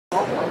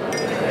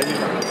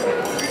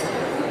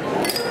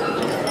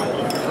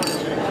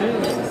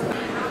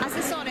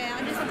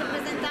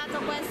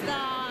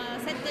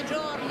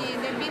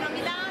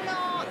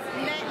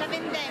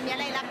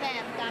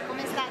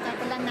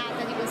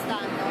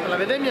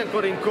è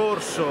ancora in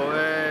corso,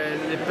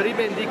 le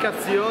prime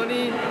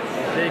indicazioni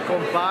dei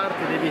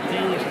comparti, dei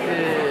vitigni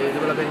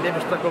dove la vendemmia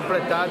è stata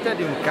completata è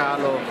di un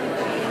calo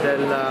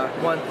del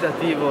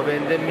quantitativo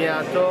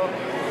vendemmiato,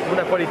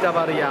 una qualità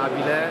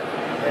variabile.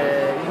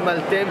 Il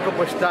maltempo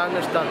quest'anno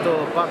è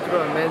stato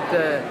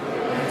particolarmente,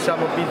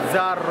 diciamo,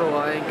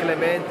 bizzarro e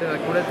inclemente in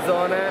alcune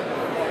zone.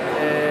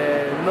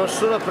 Non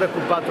sono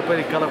preoccupato per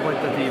il calo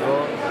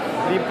qualitativo,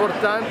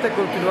 l'importante è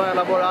continuare a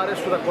lavorare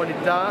sulla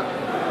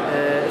qualità,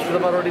 sulla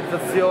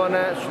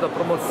valorizzazione, sulla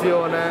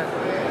promozione,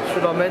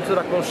 sull'aumento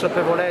della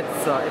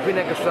consapevolezza e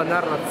quindi anche sulla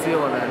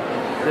narrazione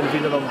del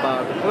vino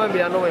lombardo, come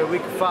Milano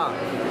Wine fa,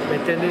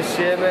 mettendo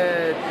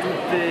insieme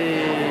tutte,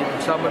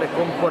 diciamo, le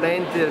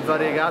componenti del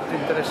variegato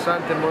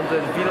interessante del mondo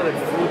del vino, del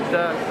food,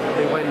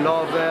 dei wine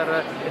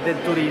lover e del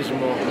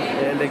turismo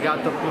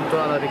legato appunto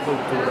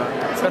all'agricoltura.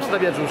 Questa è la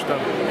via giusta.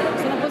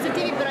 Sono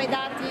positivi però i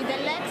dati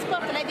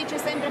dell'export, lei dice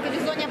sempre che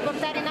bisogna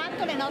portare in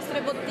alto le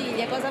nostre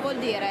bottiglie, cosa vuol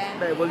dire?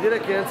 Beh, vuol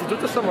dire che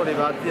innanzitutto siamo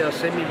arrivati a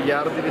 6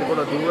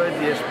 miliardi,2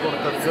 di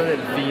esportazione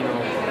del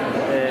vino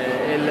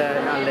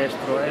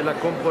all'estero, è la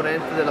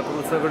componente della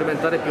produzione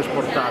agroalimentare più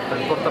esportata,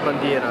 il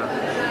portabandiera,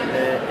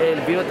 e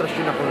il vino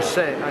trascina con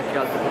sé anche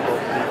altri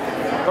prodotti.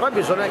 Però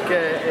bisogna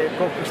anche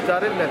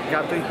conquistare il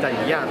mercato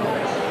italiano,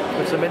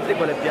 specialmente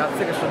quelle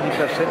piazze che sono di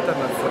per sé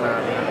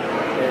internazionali.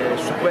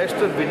 Su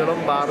questo il vino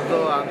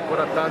lombardo ha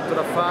ancora tanto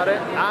da fare,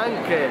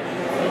 anche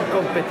in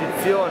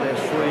competizione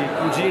sui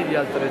cugini di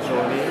altre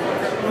regioni,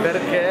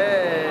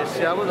 perché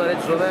siamo una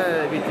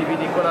regione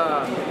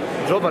vitivinicola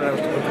giovane dal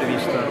nostro punto di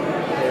vista,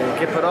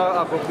 che però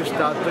ha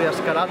conquistato e ha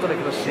scalato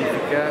le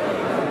classifiche,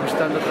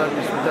 conquistando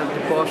tanti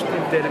posti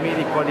in termini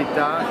di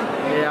qualità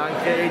e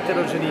anche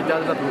eterogeneità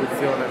della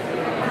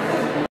produzione.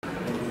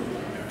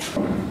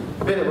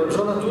 Bene,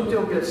 buongiorno a tutti, è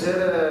un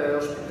piacere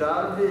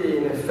ospitarvi.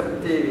 In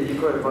effetti vi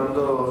dico che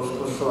quando lo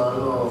scorso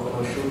anno ho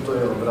conosciuto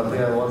per la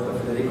prima volta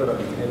Federico era il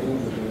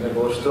 20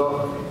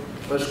 agosto,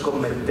 noi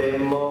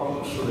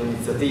scommettemmo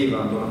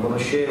sull'iniziativa, non la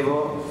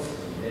conoscevo,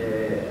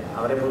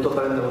 avrei potuto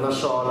prendere una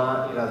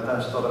sola, in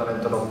realtà sto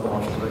veramente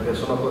all'opposto, perché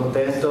sono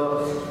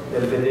contento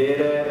nel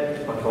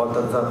vedere, qualche volta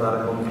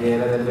azzardare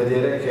conviene, nel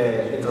vedere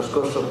che è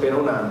trascorso appena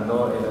un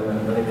anno e la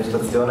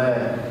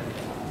manifestazione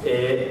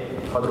è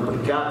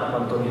quadruplicata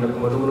quantomeno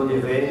come numero di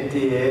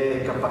eventi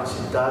e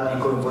capacità di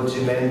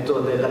coinvolgimento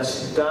della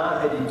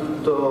città e di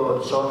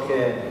tutto ciò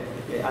che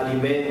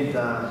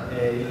alimenta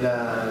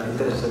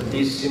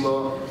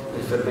l'interessantissimo,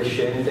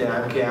 effervescente e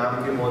anche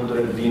ampio mondo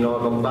del vino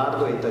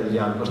lombardo e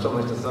italiano. Questa è una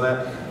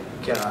manifestazione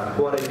che ha a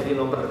cuore di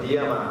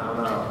Lombardia, ma ha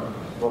una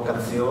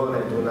vocazione,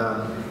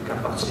 una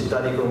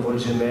capacità di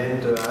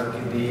coinvolgimento e anche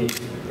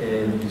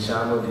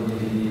diciamo,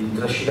 di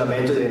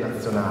trascinamento delle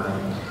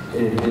nazionali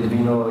del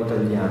vino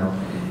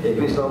italiano. E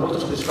quindi sono molto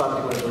soddisfatto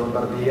con questa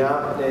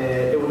Lombardia,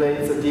 è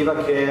un'iniziativa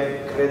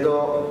che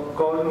credo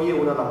colmi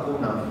una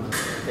lacuna,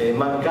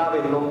 mancava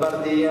in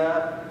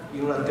Lombardia,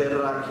 in una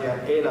terra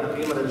che è la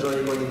prima regione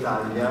di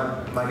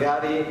quell'Italia,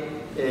 magari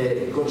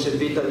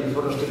concepita di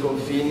fuori dai nostri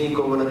confini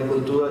come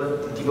un'agricoltura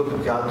di tipo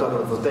più che altro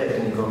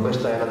agrotecnico.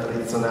 Questa è la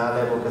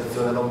tradizionale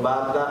vocazione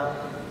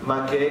lombarda,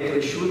 ma che è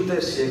cresciuta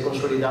e si è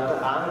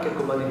consolidata anche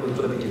come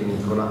agricoltura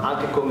vitivinicola,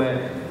 anche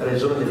come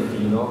regione del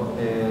vino.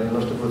 Le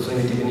nostre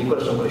produzioni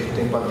vitivinicole sono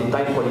cresciute in quantità,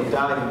 in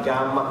qualità, in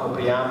gamma,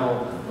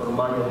 copriamo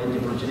ormai 20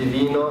 prodotti di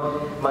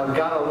vino.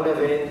 Mancava un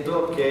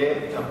evento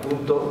che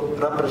appunto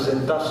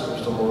rappresentasse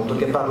questo mondo,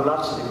 che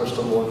parlasse di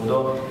questo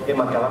mondo, e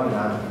mancava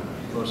Milano.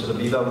 Non si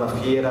serviva una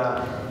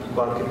fiera in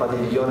qualche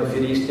padiglione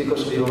fieristico,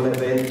 serviva un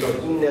evento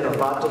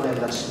innervato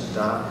nella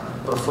città,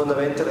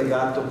 profondamente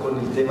legato con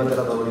il tema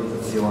della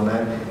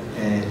valorizzazione,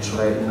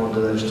 cioè il mondo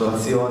della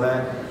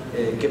ristorazione,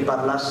 che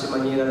parlasse in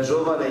maniera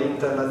giovane e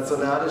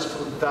internazionale,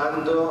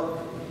 sfruttando,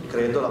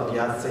 credo, la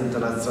piazza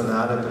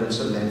internazionale per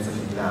eccellenza che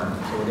è Milano.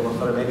 Se vogliamo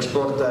fare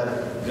l'export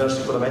bisogna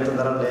sicuramente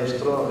andare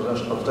all'estero, bisogna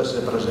soprattutto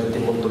essere presenti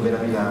molto bene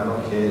a Milano,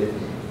 che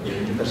è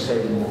di per sé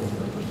il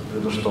mondo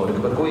periodo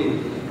storico, per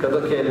cui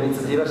credo che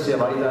l'iniziativa sia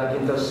valida anche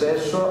in tal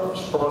senso,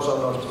 sposa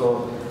il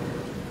nostro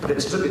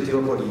preciso obiettivo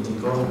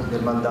politico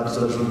del mandato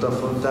della Giunta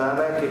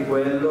Fontana, che è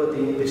quello di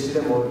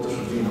investire molto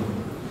sul vino,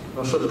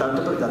 non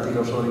soltanto per i dati che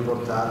non sono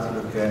riportati,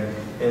 perché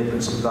è il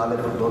principale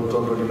prodotto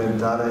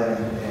agroalimentare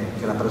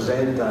che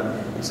rappresenta,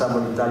 diciamo,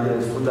 l'Italia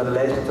del food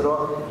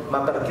all'estero, ma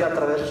perché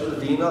attraverso il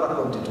vino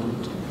racconti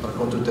tutto,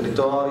 racconti un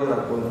territorio,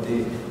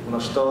 racconti una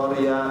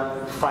storia,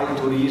 fai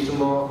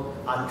turismo,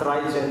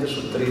 attrai gente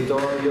sul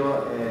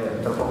territorio,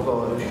 e tra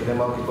poco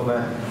riusciremo anche, come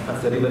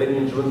arriveremo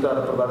in giunta,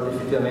 a trovare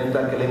effettivamente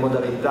anche le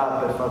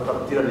modalità per far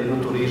partire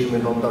l'enoturismo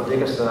in Lombardia,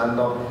 che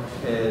saranno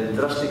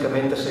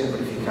drasticamente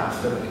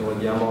semplificate, perché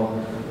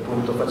vogliamo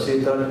appunto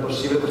facilitare il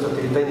possibile questa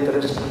attività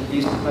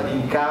interessantissima di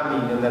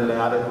incoming nelle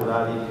aree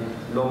rurali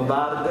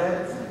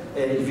lombarde.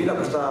 Il vino ha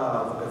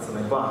questa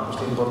vocazione qua,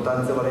 questa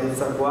importanza e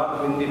valenza qua,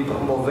 quindi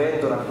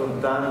promuovendo,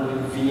 raccontando il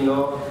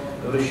vino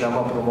noi riusciamo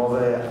a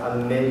promuovere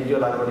al meglio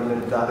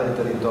l'agroalimentare, il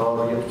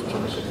territorio, tutto ciò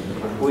che si dice.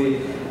 Per cui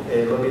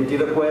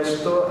l'obiettivo è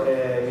questo,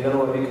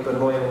 Milano Wine per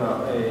noi è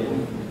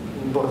un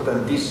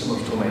importantissimo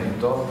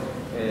strumento,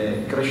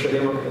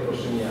 cresceremo anche nei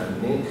prossimi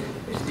anni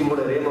e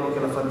stimoleremo anche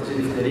la fantasia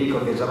di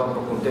Federico, che già va un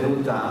po'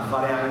 contenuta, a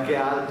fare anche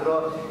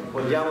altro.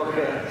 Vogliamo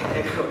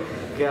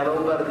che a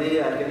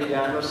Lombardia e che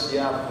Milano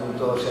sia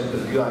appunto sempre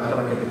più anche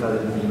la capitale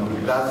del vino.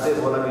 Grazie e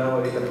buona Milano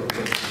Wine a tutti.